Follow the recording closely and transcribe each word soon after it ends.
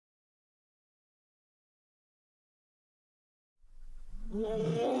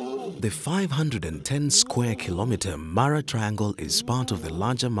The 510 square kilometer Mara Triangle is part of the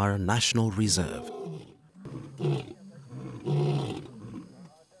larger Mara National Reserve.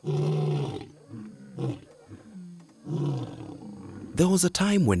 There was a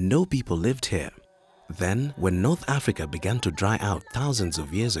time when no people lived here. Then, when North Africa began to dry out thousands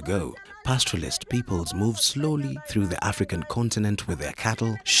of years ago, pastoralist peoples moved slowly through the African continent with their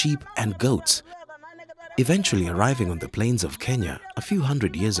cattle, sheep and goats, eventually arriving on the plains of Kenya a few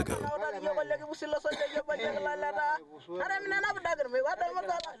hundred years ago.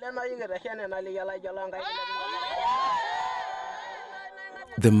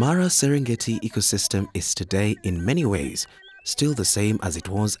 The Mara Serengeti ecosystem is today in many ways still the same as it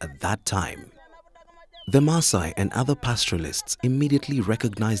was at that time. The Maasai and other pastoralists immediately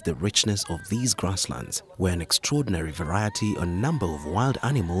recognized the richness of these grasslands, where an extraordinary variety and number of wild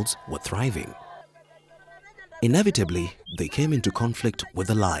animals were thriving. Inevitably, they came into conflict with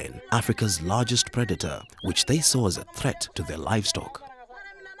the lion, Africa's largest predator, which they saw as a threat to their livestock.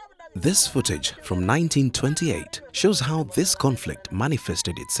 This footage from 1928 shows how this conflict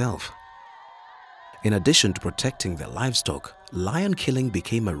manifested itself. In addition to protecting their livestock, lion killing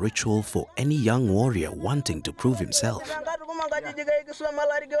became a ritual for any young warrior wanting to prove himself.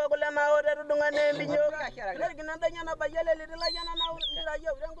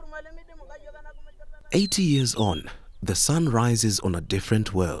 80 years on, the sun rises on a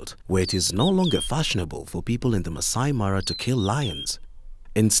different world where it is no longer fashionable for people in the Masai Mara to kill lions.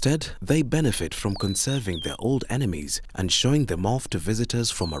 Instead, they benefit from conserving their old enemies and showing them off to visitors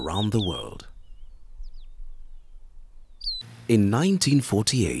from around the world. In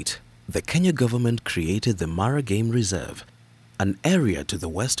 1948, the Kenya government created the Mara Game Reserve, an area to the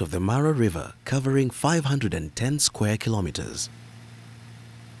west of the Mara River covering 510 square kilometers.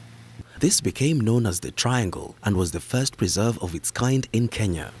 This became known as the Triangle and was the first preserve of its kind in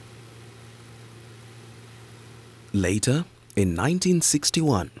Kenya. Later, in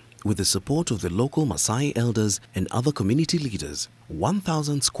 1961, with the support of the local Maasai elders and other community leaders,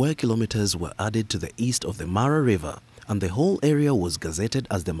 1,000 square kilometers were added to the east of the Mara River, and the whole area was gazetted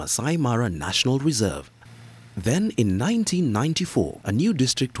as the Masai Mara National Reserve. Then in 1994, a new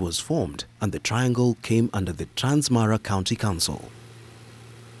district was formed and the triangle came under the TransMara County Council.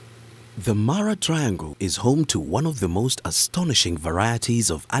 The Mara Triangle is home to one of the most astonishing varieties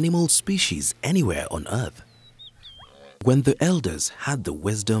of animal species anywhere on Earth. When the elders had the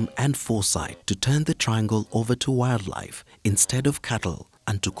wisdom and foresight to turn the triangle over to wildlife instead of cattle,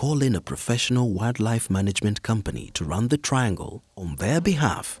 and to call in a professional wildlife management company to run the triangle on their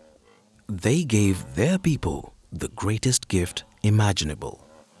behalf, they gave their people the greatest gift imaginable.